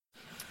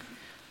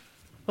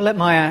Well,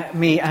 let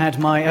me add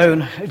my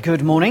own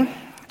good morning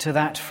to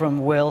that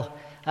from Will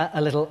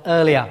a little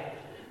earlier.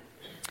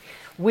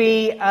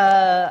 We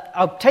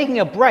are taking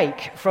a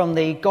break from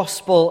the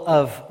Gospel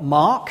of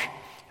Mark.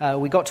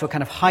 We got to a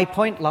kind of high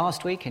point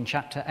last week in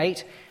chapter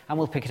 8, and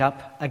we'll pick it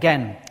up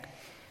again.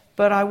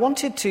 But I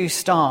wanted to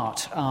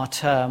start our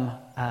term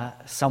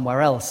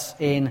somewhere else,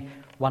 in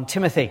 1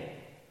 Timothy.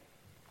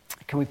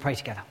 Can we pray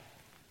together?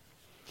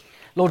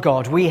 Lord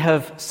God, we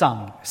have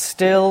sung,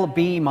 "Still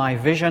be my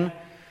vision,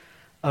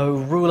 O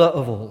ruler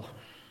of all."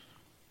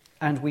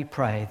 And we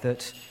pray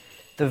that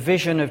the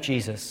vision of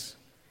Jesus,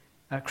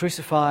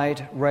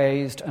 crucified,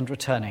 raised, and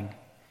returning,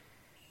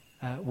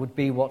 would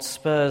be what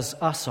spurs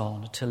us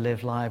on to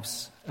live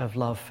lives of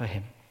love for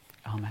him.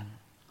 Amen.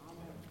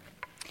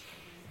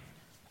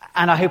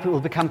 And I hope it will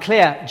become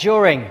clear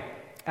during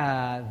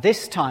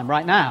this time,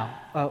 right now,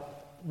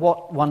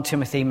 what 1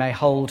 Timothy may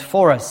hold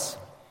for us.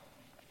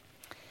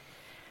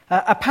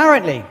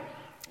 Apparently,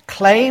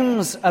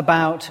 claims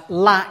about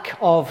lack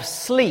of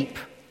sleep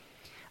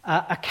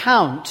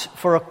account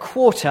for a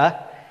quarter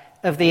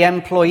of the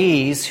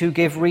employees who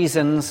give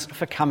reasons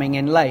for coming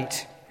in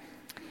late.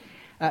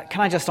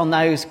 Can I just, on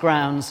those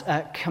grounds,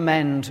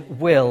 commend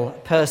Will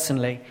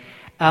personally?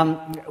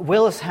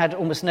 Will has had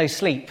almost no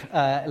sleep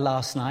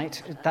last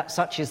night.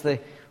 Such is the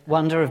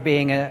wonder of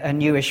being a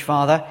newish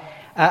father.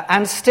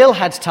 And still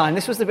had time,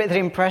 this was the bit that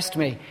impressed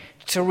me,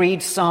 to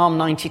read Psalm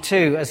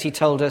 92, as he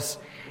told us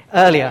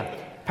earlier.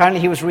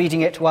 Apparently he was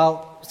reading it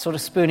while sort of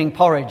spooning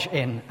porridge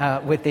in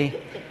with the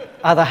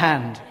other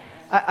hand.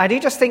 I do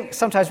just think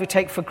sometimes we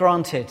take for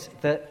granted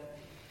that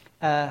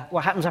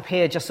what happens up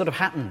here just sort of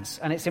happens.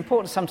 And it's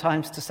important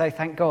sometimes to say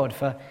thank God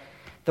for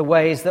the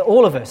ways that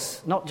all of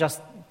us, not just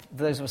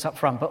those of us up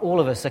front, but all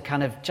of us are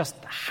kind of just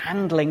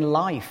handling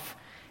life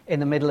in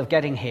the middle of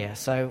getting here.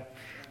 So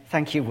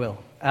thank you, Will.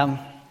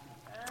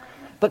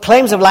 But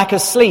claims of lack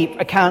of sleep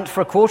account for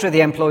a quarter of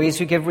the employees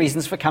who give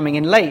reasons for coming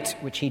in late,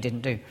 which he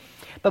didn't do.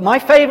 But my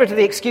favourite of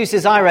the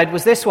excuses I read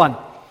was this one.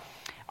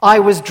 "I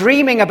was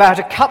dreaming about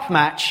a cup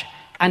match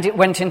and it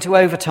went into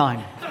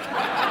overtime."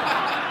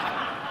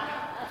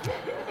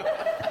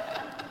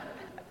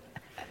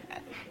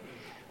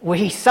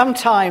 We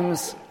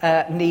sometimes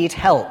need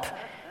help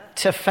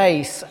to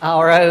face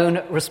our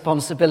own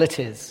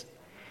responsibilities.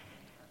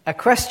 A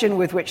question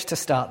with which to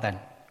start then.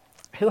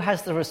 Who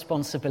has the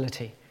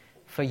responsibility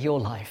for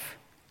your life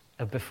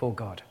before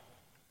God?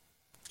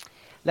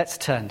 Let's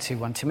turn to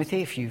 1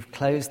 Timothy. If you've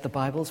closed the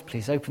Bibles,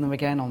 please open them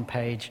again on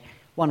page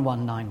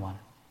 1191.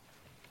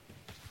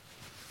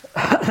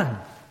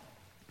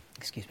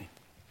 Excuse me.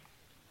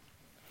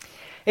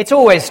 It's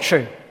always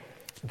true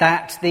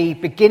that the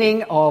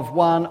beginning of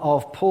one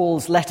of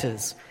Paul's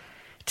letters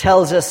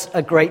tells us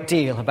a great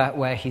deal about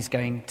where he's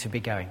going to be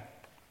going.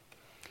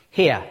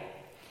 Here,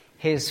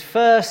 his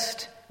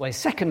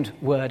second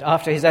word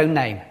after his own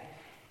name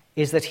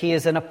is that he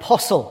is an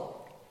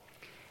apostle.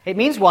 It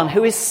means one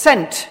who is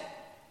sent.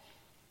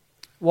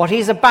 What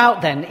he's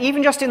about then,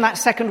 even just in that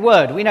second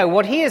word, we know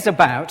what he is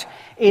about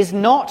is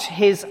not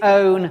his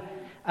own,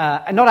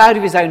 not out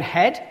of his own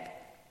head,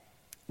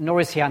 nor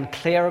is he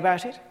unclear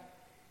about it,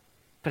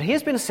 but he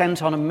has been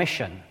sent on a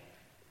mission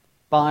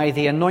by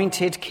the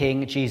anointed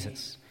King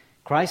Jesus.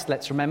 Christ,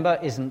 let's remember,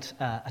 isn't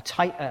a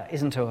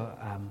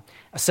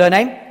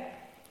surname.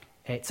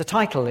 It's a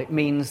title. It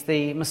means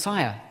the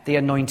Messiah, the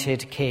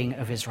anointed King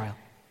of Israel.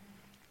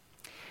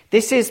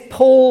 This is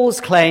Paul's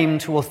claim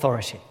to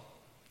authority.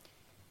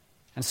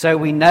 And so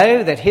we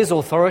know that his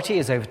authority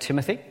is over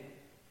Timothy.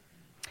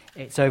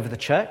 It's over the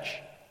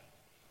church.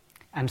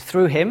 And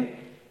through him,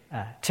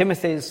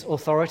 Timothy's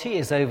authority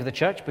is over the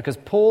church because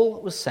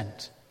Paul was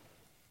sent.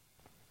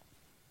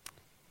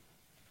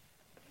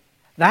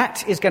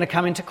 That is going to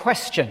come into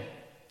question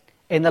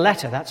in the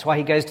letter. That's why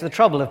he goes to the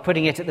trouble of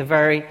putting it at the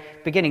very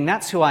beginning.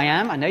 That's who I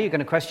am. I know you're going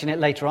to question it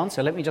later on,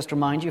 so let me just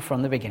remind you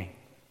from the beginning.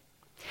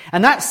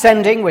 And that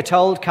sending, we're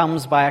told,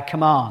 comes by a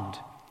command.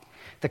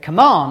 The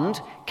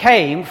command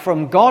came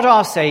from God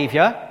our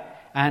Saviour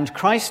and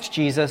Christ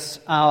Jesus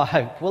our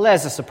hope. Well,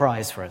 there's a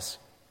surprise for us.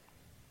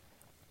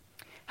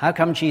 How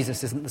come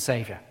Jesus isn't the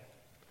Saviour?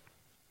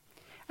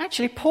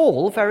 Actually,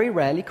 Paul very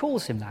rarely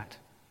calls him that.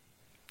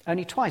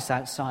 Only twice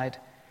outside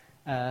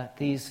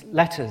these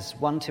letters,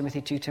 1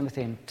 Timothy, 2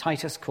 Timothy, and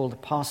Titus, called the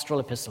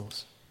pastoral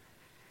epistles.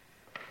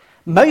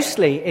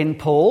 Mostly in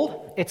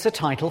Paul, it's a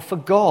title for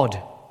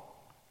God.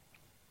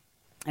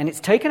 And it's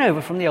taken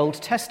over from the Old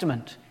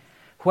Testament,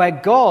 where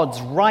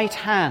God's right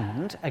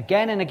hand,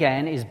 again and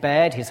again, is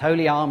bared, his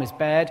holy arm is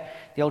bared,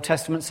 the Old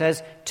Testament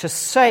says, to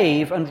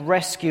save and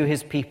rescue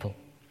his people.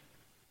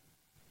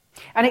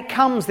 And it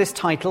comes, this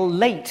title,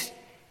 late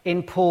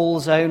in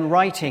Paul's own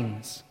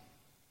writings.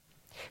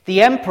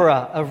 The emperor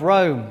of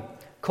Rome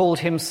called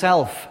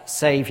himself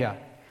Saviour.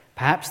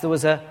 Perhaps there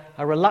was a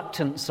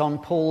reluctance on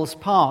Paul's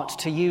part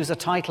to use a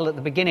title at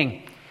the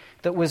beginning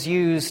that was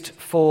used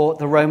for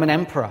the Roman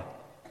emperor.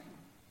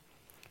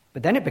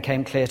 But then it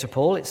became clear to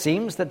Paul, it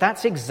seems, that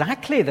that's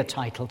exactly the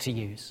title to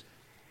use,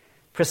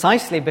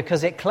 precisely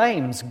because it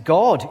claims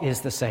God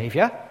is the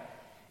Saviour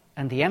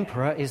and the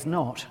emperor is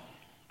not.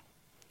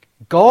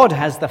 God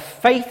has the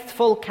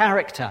faithful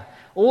character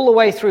all the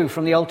way through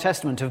from the Old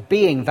Testament of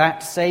being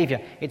that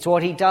Saviour. It's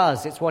what he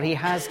does. It's what he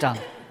has done.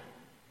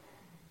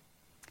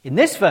 In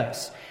this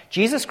verse,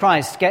 Jesus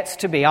Christ gets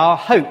to be our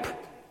hope.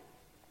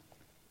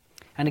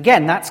 And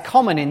again, that's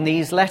common in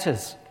these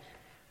letters.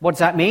 What does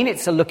that mean?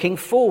 It's a looking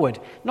forward,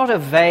 not a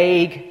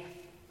vague,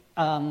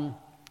 I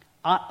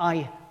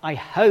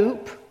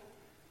hope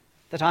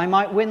that I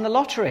might win the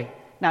lottery.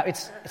 Now,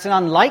 it's an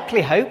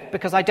unlikely hope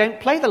because I don't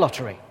play the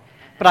lottery.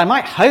 But I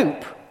might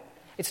hope.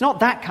 It's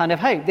not that kind of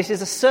hope. This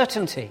is a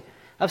certainty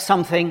of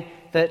something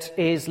that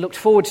is looked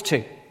forward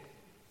to.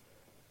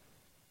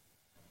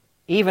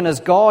 Even as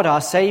God, our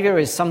Saviour,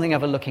 is something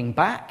of a looking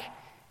back,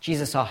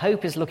 Jesus, our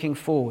hope, is looking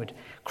forward.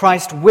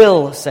 Christ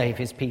will save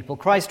his people.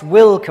 Christ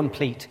will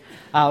complete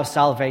our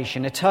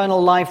salvation.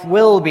 Eternal life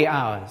will be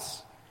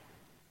ours.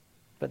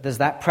 But there's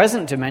that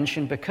present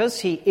dimension because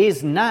he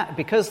is now,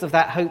 because of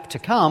that hope to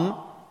come.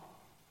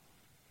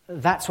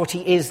 That's what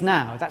he is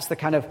now. That's the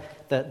kind of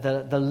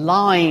the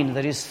line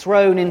that is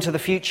thrown into the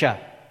future.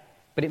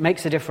 But it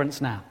makes a difference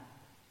now.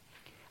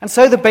 And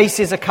so the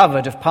bases are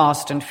covered of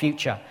past and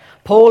future.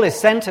 Paul is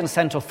sent and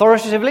sent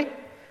authoritatively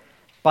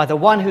by the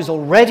one who's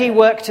already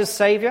worked as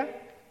Saviour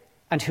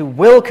and who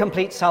will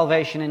complete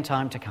salvation in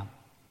time to come.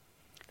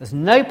 There's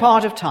no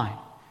part of time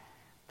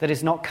that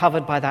is not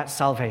covered by that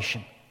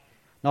salvation.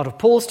 Not of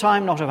Paul's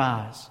time, not of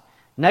ours.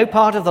 No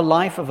part of the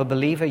life of a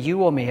believer,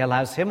 you or me,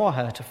 allows him or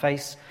her to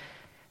face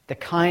the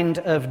kind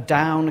of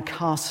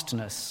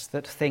downcastness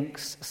that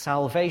thinks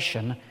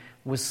salvation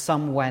was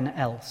somewhen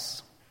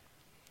else.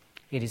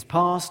 It is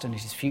past and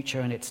it is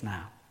future and it's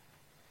now.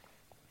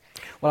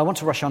 Well, I want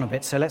to rush on a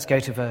bit, so let's go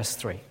to verse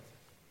 3.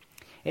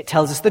 It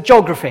tells us the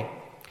geography.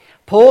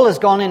 Paul has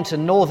gone into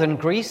northern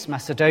Greece,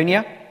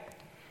 Macedonia,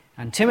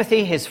 and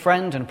Timothy, his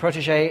friend and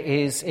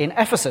protege, is in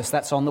Ephesus.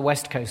 That's on the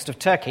west coast of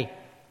Turkey.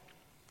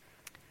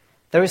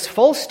 There is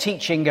false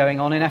teaching going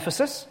on in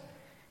Ephesus,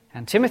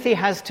 and Timothy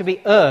has to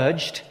be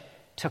urged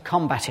to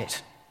combat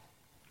it.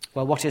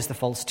 Well, what is the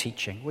false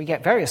teaching? We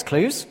get various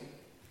clues.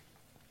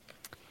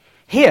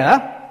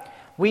 Here,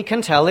 we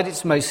can tell that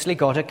it's mostly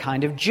got a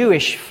kind of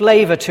Jewish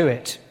flavour to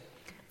it.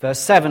 Verse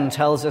 7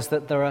 tells us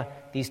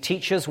that these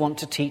teachers want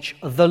to teach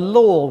the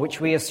law,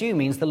 which we assume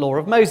means the law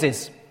of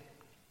Moses.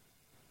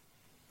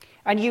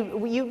 And you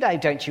know,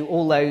 don't you,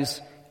 all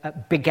those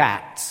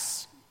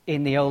begats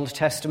in the Old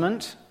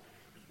Testament?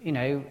 You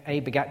know, A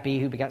begat B,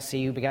 who begat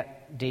C, who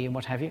begat D, and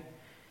what have you?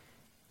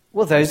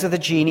 Well, those are the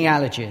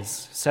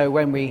genealogies. So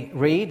when we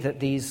read that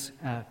these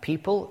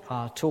people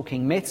are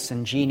talking myths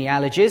and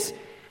genealogies,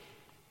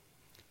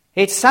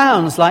 it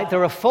sounds like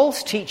there are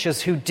false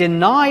teachers who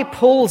deny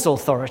Paul's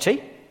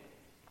authority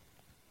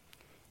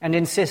and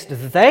insist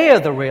they are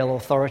the real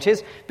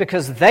authorities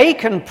because they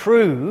can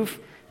prove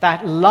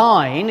that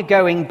line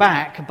going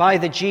back by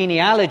the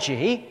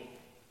genealogy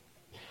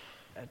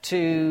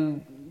to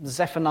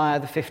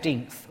Zephaniah the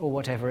 15th or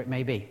whatever it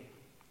may be.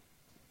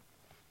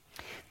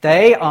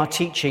 They are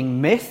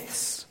teaching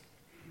myths,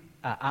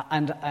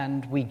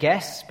 and we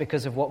guess,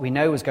 because of what we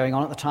know was going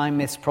on at the time,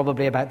 myths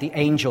probably about the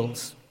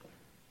angels.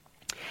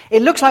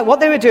 It looks like what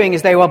they were doing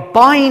is they were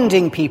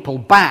binding people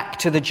back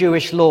to the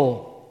Jewish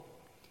law.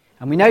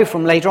 And we know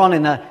from later on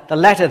in the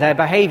letter they're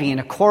behaving in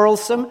a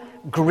quarrelsome,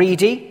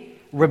 greedy,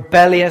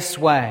 rebellious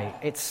way.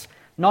 It's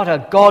not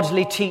a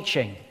godly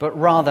teaching, but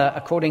rather,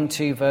 according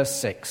to verse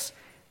 6,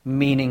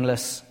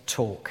 meaningless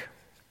talk.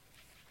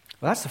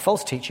 Well, that's the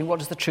false teaching. What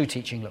does the true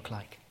teaching look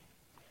like?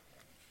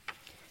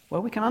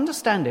 Well, we can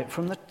understand it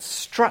from the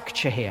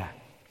structure here.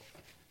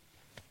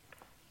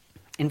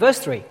 In verse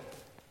 3,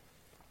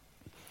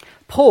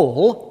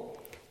 Paul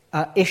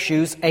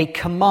issues a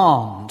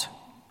command.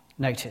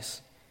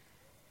 Notice,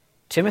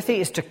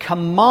 Timothy is to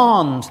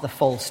command the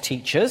false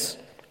teachers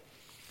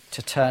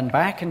to turn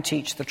back and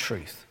teach the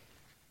truth.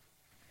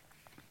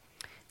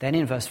 Then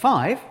in verse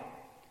 5,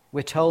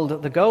 we're told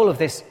that the goal of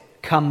this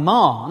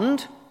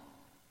command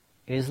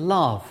is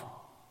love.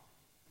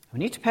 We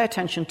need to pay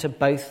attention to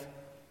both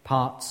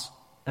parts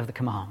of the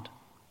command.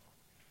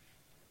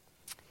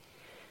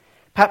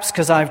 Perhaps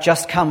because I've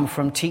just come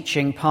from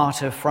teaching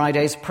part of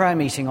Friday's prayer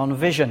meeting on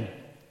vision.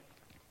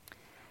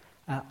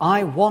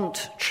 I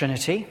want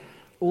Trinity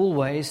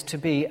always to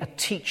be a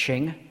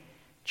teaching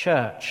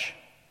church.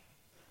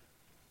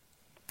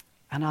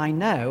 And I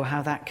know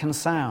how that can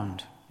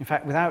sound. In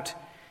fact, without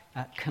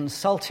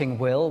consulting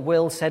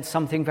Will said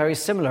something very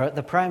similar at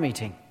the prayer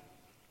meeting.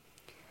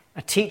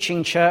 A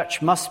teaching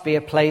church must be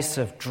a place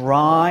of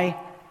dry,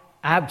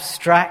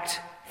 abstract,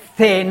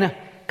 thin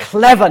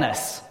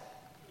cleverness.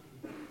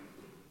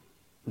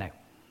 No.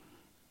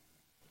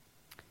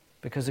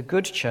 Because a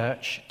good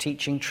church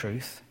teaching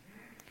truth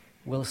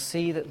will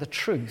see that the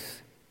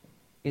truth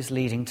is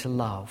leading to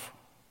love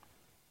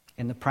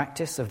in the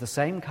practice of the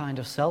same kind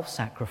of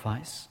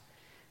self-sacrifice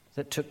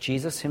that took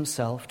Jesus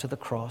himself to the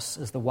cross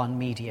as the one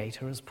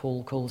mediator, as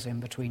Paul calls him,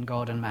 between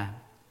God and man.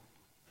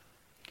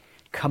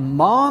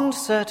 Command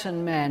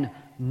certain men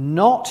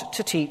not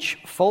to teach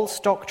false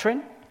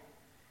doctrine,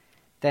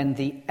 then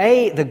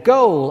the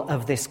goal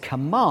of this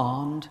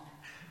command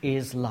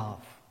is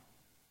love.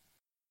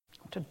 I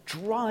want to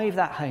drive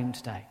that home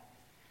today.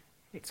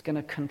 It's going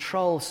to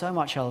control so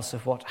much else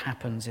of what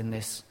happens in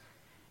this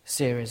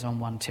series on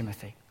 1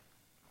 Timothy.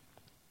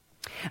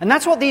 And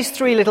that's what these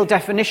three little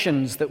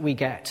definitions that we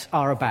get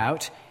are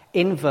about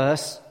in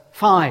verse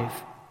 5.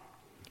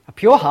 A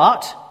pure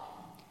heart,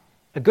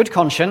 a good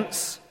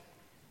conscience,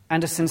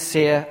 and a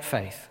sincere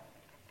faith.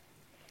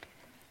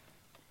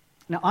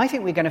 Now, I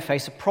think we're going to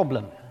face a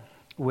problem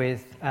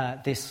with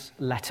this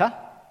letter,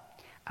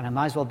 and I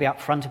might as well be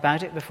upfront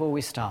about it before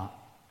we start.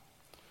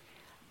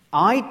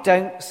 I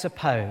don't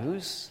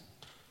suppose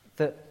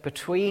that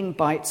between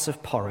bites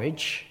of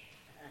porridge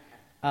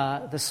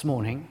this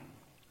morning,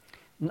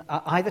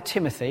 either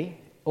Timothy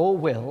or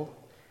Will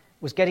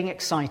was getting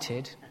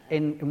excited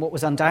in what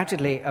was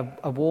undoubtedly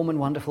a warm and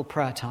wonderful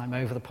prayer time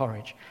over the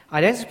porridge.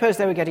 I don't suppose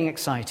they were getting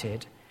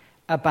excited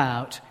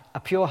about a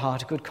pure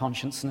heart, a good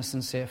conscience, and a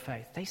sincere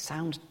faith. They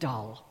sound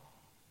dull.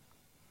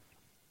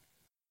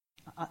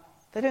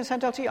 They don't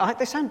sound dull to you?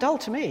 They sound dull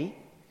to me.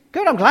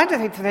 Good, I'm glad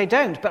that they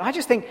don't, but I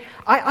just think,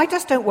 I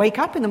just don't wake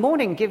up in the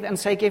morning and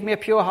say, give me a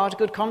pure heart, a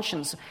good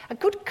conscience. A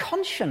good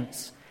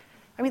conscience.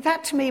 I mean,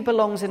 that to me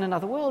belongs in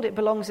another world. It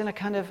belongs in a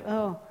kind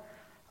of,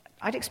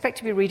 I'd expect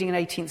to be reading an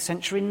 18th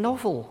century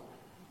novel.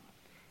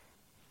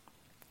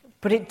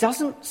 But it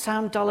doesn't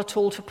sound dull at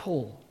all to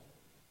Paul.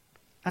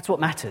 That's what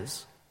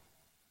matters.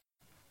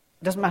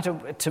 It doesn't matter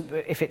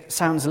if it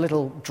sounds a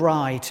little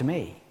dry to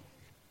me.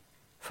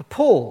 For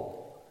Paul,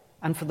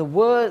 and for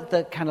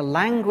the kind of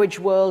language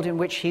world in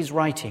which he's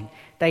writing,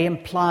 they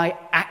imply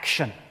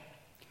action.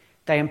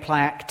 They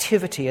imply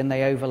activity, and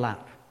they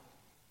overlap.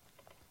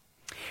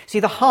 See,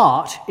 the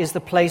heart is the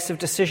place of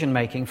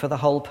decision-making for the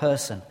whole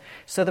person.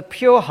 So the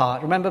pure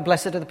heart, remember,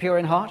 blessed are the pure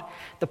in heart?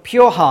 The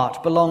pure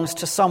heart belongs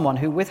to someone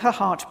who, with her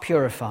heart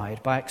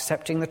purified by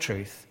accepting the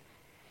truth,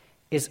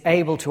 is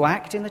able to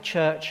act in the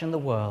church and the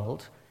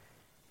world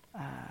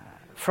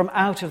from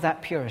out of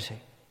that purity.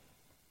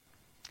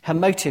 Her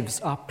motives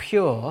are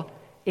pure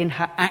in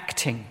her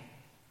acting.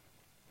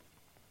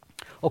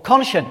 Or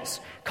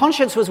conscience.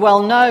 Conscience was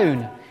well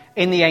known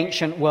in the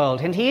ancient world,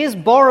 and he is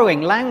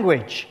borrowing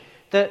language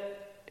that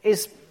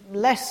is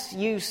less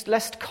used,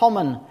 less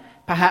common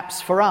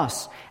perhaps for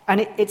us.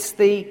 And it's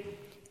the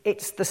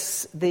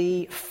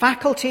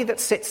faculty that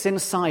sits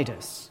inside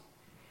us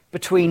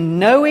between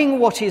knowing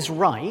what is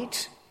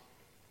right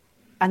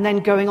and then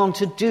going on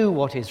to do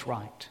what is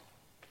right.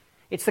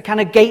 It's the kind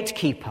of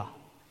gatekeeper.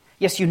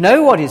 Yes, you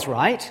know what is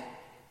right,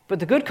 but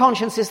the good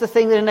conscience is the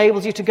thing that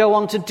enables you to go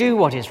on to do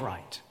what is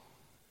right.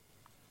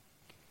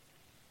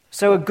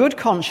 So a good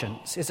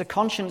conscience is a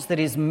conscience that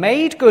is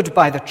made good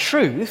by the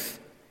truth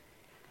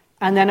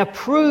and then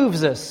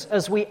approves us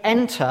as we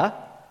enter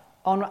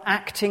on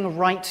acting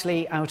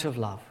rightly out of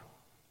love.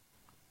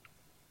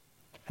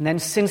 And then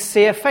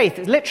sincere faith.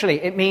 Literally,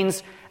 it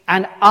means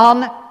an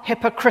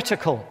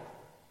unhypocritical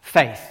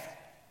faith.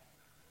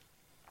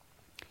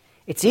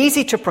 It's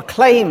easy to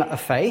proclaim a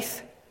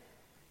faith,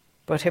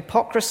 but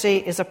hypocrisy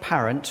is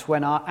apparent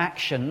when our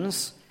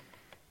actions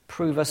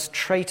prove us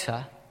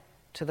traitor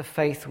to the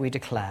faith we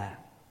declare.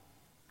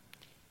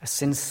 A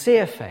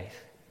sincere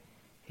faith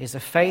is a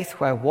faith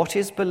where what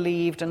is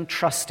believed and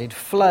trusted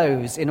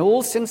flows in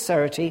all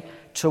sincerity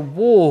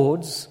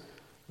towards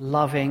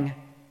loving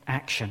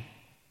action.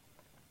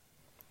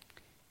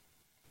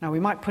 Now,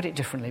 we might put it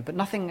differently, but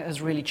nothing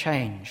has really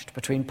changed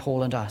between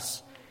Paul and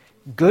us.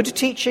 Good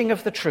teaching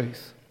of the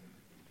truth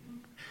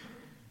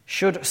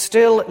should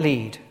still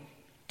lead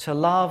to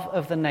love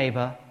of the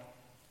neighbour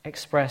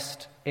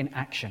expressed in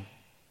action.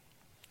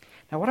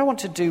 Now, what I want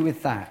to do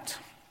with that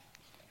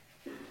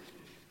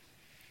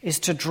is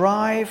to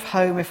drive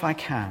home, if I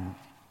can,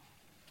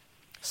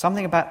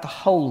 something about the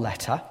whole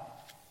letter,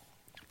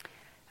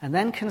 and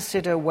then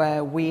consider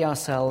where we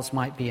ourselves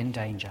might be in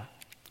danger.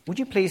 Would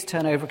you please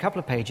turn over a couple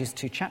of pages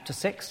to chapter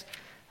 6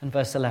 and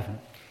verse 11.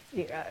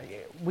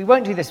 We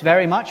won't do this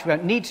very much, we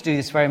won't need to do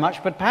this very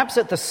much, but perhaps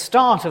at the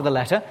start of the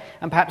letter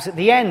and perhaps at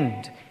the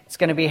end, it's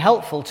going to be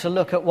helpful to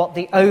look at what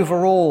the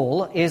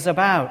overall is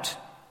about.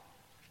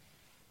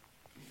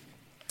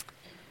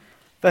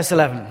 Verse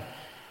 11.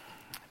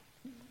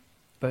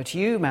 But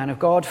you, man of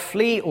God,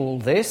 flee all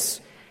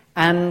this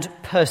and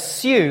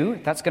pursue,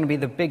 that's going to be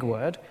the big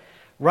word,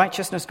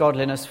 righteousness,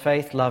 godliness,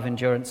 faith, love,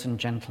 endurance, and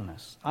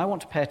gentleness. I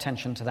want to pay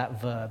attention to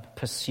that verb,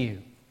 pursue.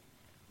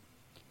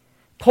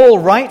 Paul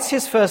writes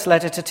his first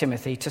letter to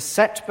Timothy to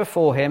set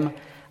before him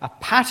a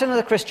pattern of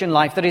the Christian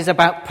life that is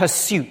about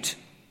pursuit.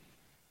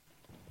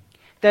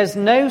 There's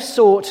no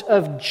sort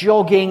of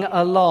jogging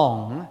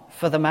along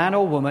for the man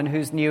or woman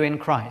who's new in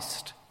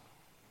Christ.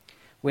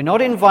 We're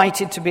not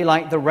invited to be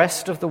like the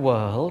rest of the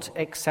world,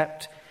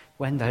 except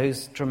when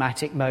those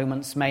dramatic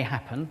moments may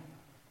happen.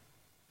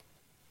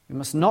 We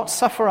must not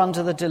suffer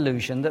under the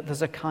delusion that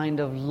there's a kind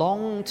of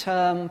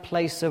long-term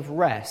place of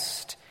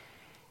rest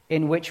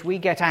in which we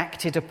get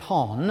acted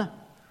upon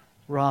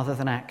rather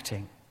than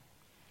acting.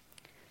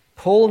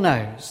 Paul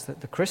knows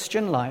that the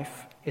Christian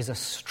life is a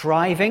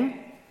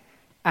striving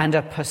and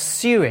a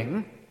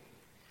pursuing,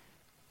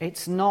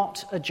 it's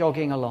not a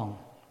jogging along.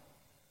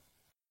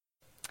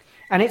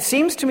 And it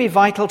seems to me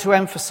vital to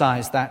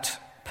emphasize that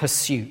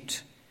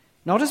pursuit,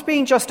 not as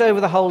being just over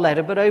the whole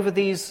letter, but over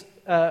these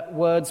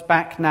words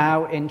back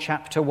now in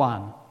chapter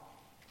 1.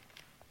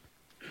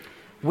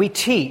 We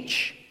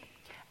teach,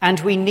 and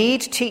we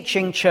need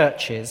teaching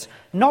churches,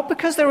 not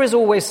because there is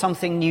always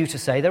something new to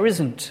say, there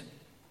isn't,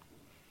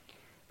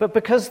 but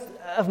because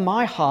of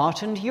my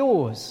heart and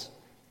yours.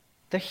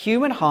 The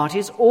human heart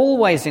is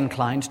always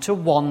inclined to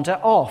wander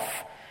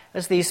off,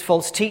 as these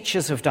false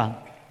teachers have done.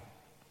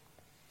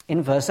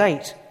 In verse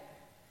 8,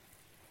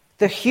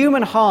 the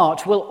human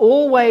heart will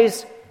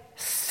always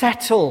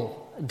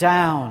settle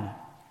down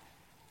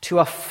to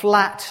a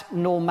flat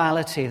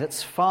normality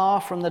that's far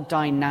from the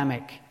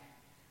dynamic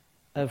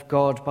of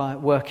God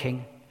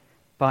working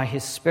by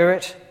his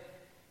Spirit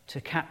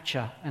to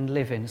capture and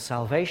live in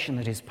salvation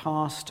that is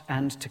past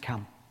and to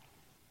come.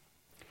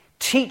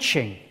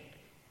 Teaching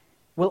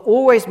will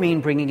always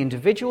mean bringing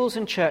individuals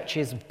and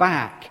churches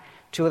back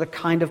to the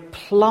kind of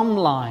plumb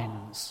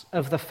lines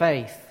of the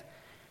faith,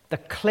 the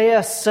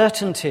clear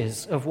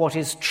certainties of what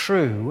is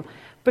true,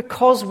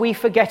 because we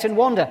forget and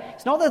wander.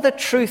 It's not that the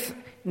truth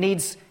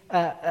needs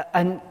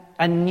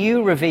a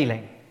new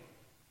revealing,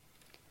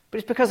 but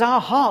it's because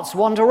our hearts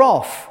wander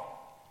off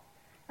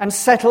and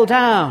settle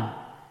down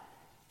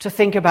to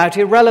think about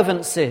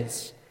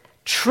irrelevancies.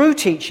 True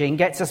teaching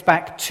gets us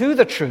back to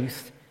the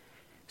truth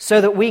so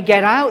that we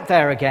get out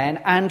there again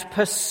and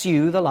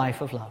pursue the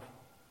life of love.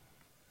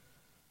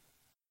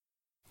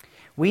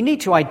 We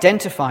need to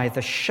identify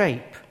the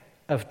shape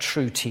of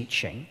true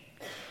teaching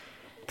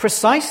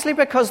precisely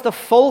because the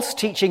false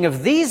teaching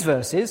of these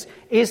verses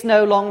is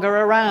no longer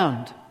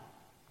around.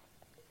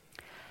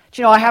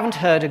 Do you know, I haven't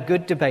heard a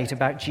good debate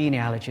about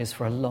genealogies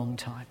for a long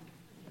time.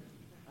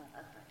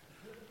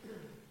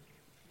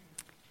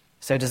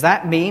 So does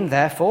that mean,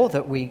 therefore,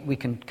 that we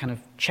can kind of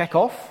check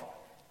off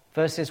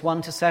verses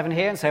 1 to 7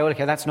 here and say, oh,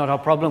 okay, that's not our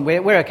problem,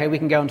 we're okay, we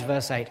can go on to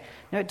verse 8.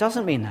 No, it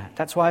doesn't mean that.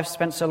 That's why I've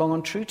spent so long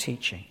on true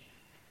teaching.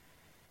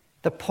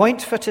 The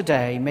point for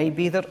today may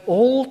be that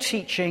all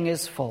teaching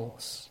is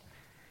false,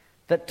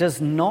 that does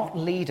not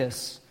lead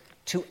us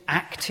to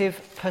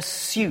active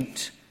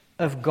pursuit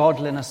of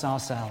godliness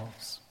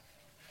ourselves.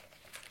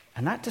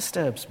 And that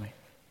disturbs me,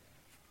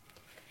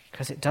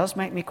 because it does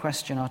make me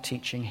question our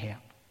teaching here.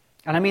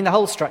 And I mean the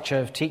whole structure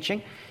of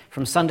teaching,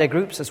 from Sunday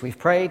groups as we've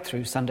prayed,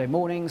 through Sunday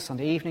mornings,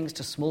 Sunday evenings,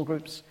 to small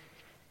groups.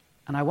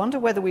 And I wonder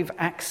whether we've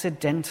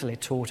accidentally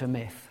taught a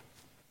myth.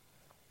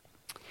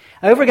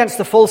 Over against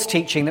the false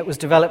teaching that was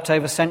developed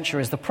over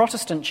centuries, the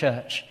Protestant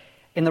church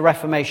in the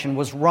Reformation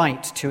was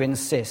right to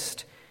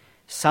insist,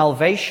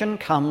 salvation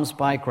comes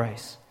by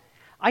grace.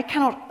 I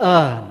cannot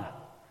earn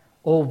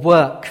or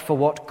work for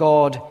what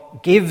God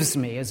gives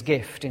me as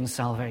gift in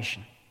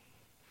salvation.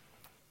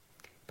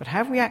 But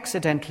have we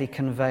accidentally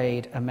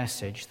conveyed a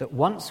message that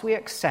once we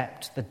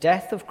accept the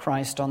death of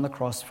Christ on the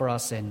cross for our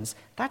sins,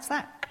 that's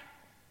that?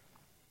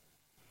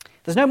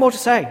 There's no more to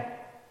say.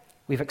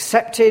 We've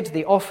accepted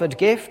the offered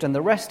gift, and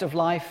the rest of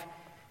life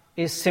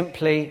is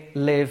simply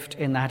lived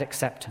in that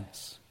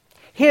acceptance.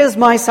 Here's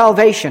my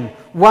salvation,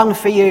 one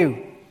for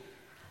you.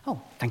 Oh,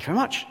 thank you very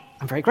much.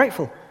 I'm very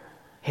grateful.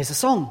 Here's a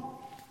song.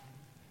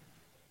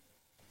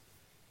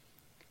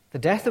 The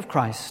death of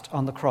Christ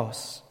on the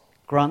cross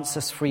grants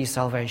us free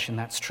salvation,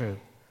 that's true.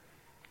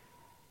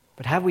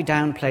 But have we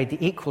downplayed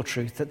the equal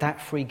truth that that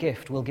free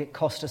gift will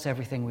cost us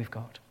everything we've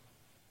got?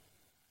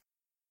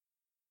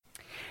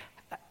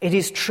 It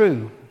is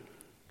true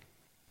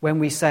when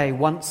we say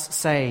once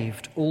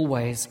saved,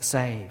 always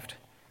saved.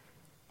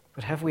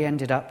 But have we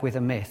ended up with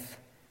a myth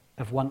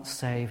of once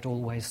saved,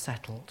 always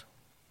settled?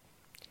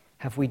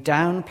 Have we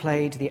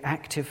downplayed the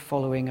active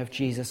following of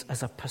Jesus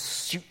as a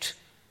pursuit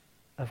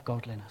of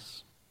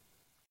godliness?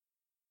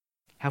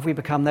 Have we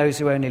become those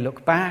who only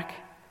look back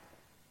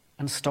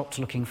and stopped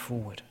looking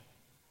forward?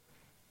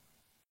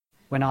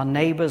 When our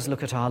neighbours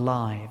look at our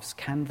lives,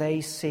 can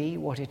they see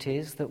what it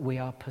is that we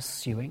are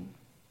pursuing?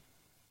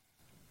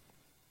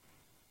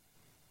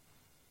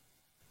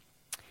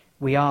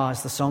 We are,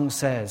 as the song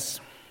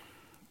says,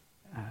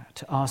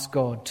 to ask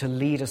God to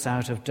lead us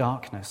out of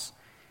darkness,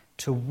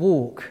 to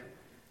walk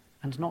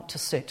and not to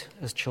sit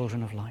as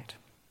children of light.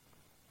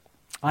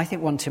 I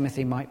think 1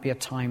 Timothy might be a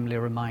timely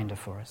reminder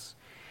for us.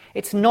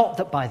 It's not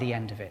that by the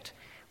end of it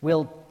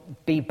we'll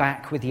be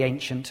back with the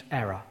ancient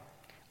era,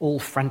 all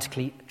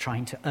frantically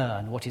trying to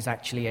earn what is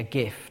actually a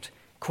gift.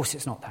 Of course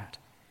it's not that.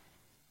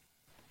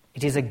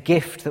 It is a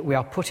gift that we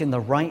are put in the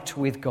right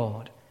with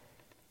God,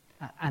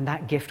 and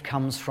that gift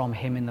comes from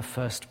him in the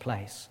first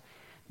place.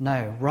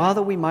 No,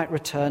 rather we might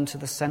return to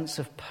the sense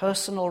of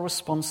personal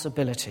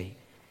responsibility,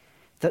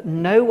 that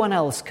no one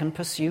else can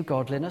pursue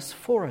godliness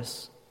for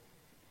us.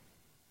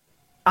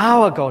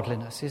 Our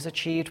godliness is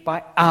achieved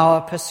by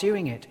our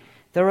pursuing it.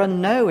 There are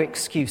no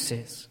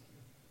excuses.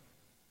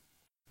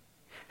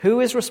 Who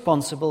is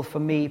responsible for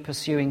me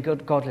pursuing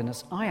good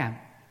godliness? I am.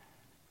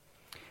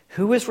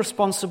 Who is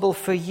responsible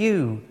for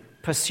you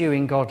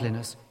pursuing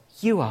godliness?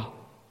 You are.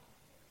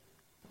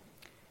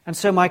 And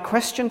so my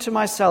question to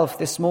myself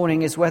this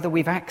morning is whether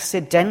we've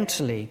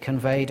accidentally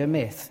conveyed a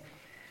myth.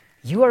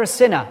 You are a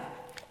sinner.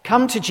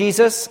 Come to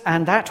Jesus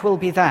and that will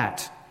be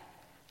that.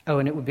 Oh,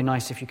 and it would be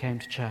nice if you came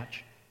to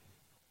church.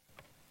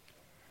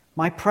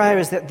 My prayer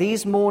is that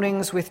these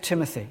mornings with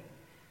Timothy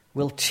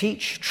will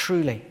teach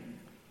truly.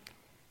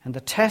 And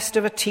the test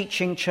of a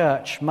teaching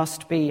church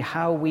must be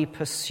how we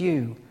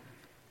pursue,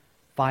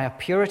 by a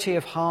purity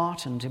of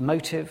heart and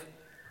motive,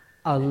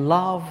 a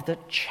love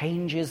that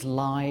changes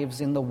lives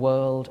in the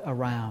world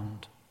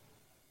around.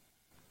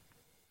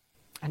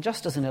 And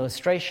just as an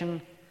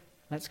illustration,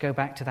 let's go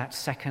back to that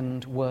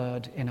second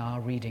word in our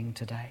reading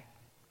today.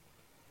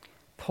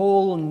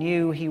 Paul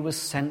knew he was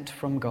sent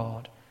from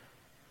God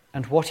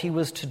and what he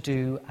was to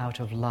do out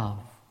of love.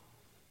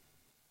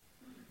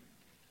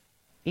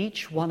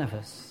 Each one of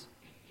us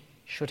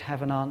should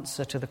have an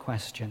answer to the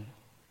question,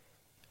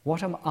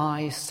 what am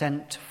I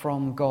sent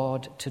from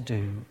God to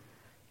do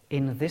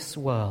in this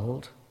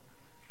world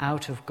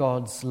out of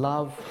God's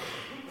love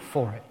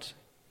for it?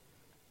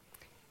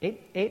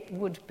 It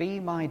would be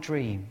my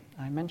dream,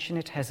 I mention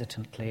it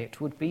hesitantly,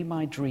 it would be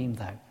my dream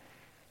though,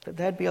 that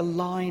there'd be a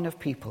line of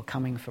people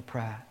coming for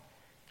prayer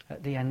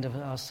at the end of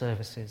our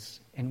services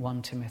in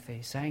 1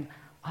 Timothy saying,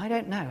 I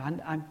don't know,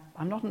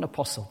 I'm not an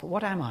apostle, but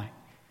what am I?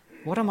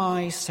 What am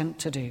I sent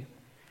to do?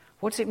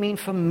 What does it mean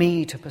for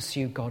me to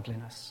pursue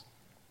godliness?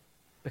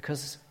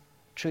 Because,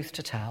 truth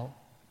to tell,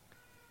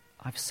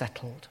 I've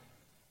settled.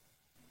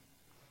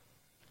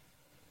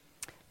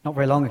 Not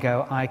very long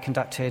ago, I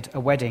conducted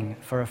a wedding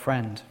for a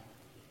friend.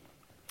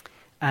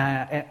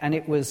 And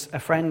it was a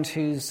friend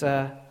whose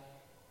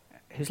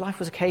life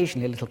was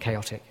occasionally a little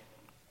chaotic.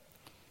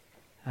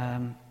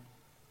 And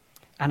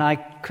I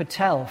could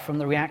tell from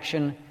the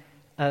reaction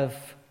of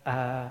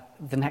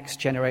the next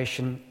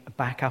generation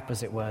back up,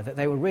 as it were, that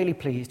they were really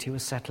pleased he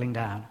was settling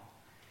down.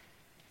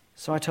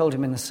 So I told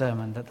him in the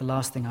sermon that the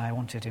last thing I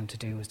wanted him to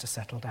do was to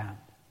settle down.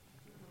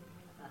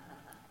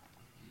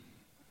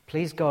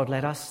 Please God,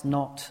 let us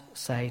not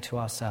say to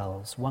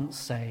ourselves, once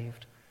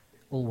saved,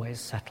 always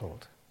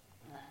settled.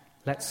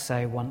 Let's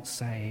say, once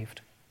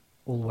saved,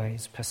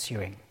 always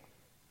pursuing.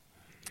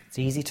 It's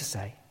easy to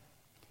say,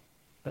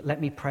 but let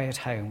me pray at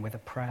home with a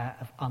prayer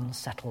of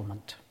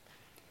unsettlement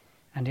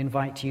and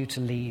invite you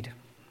to lead,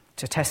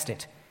 to test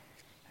it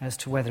as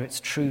to whether it's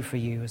true for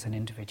you as an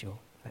individual.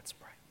 Let's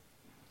pray.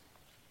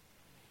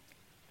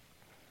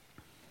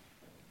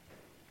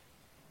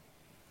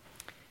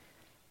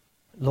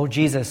 Lord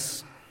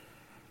Jesus,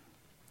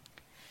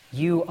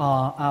 you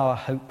are our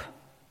hope.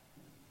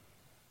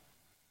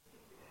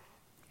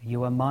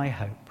 You are my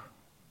hope.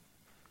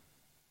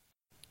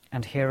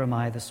 And here am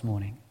I this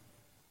morning,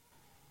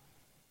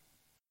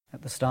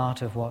 at the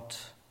start of what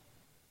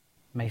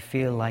may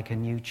feel like a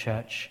new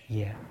church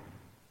year.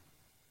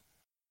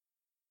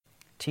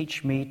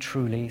 Teach me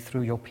truly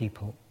through your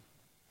people,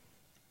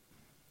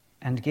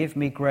 and give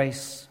me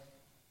grace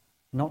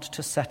not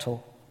to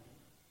settle,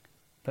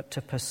 but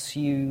to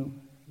pursue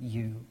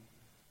you,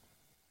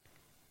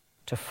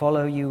 to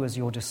follow you as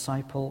your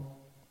disciple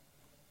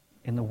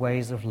in the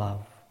ways of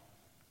love.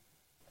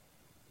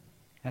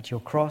 At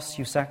your cross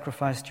you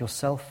sacrificed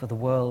yourself for the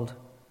world.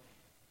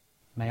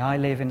 May I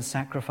live in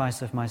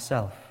sacrifice of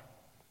myself,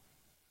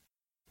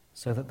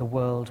 so that the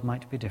world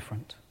might be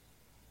different.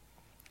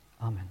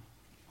 Amen.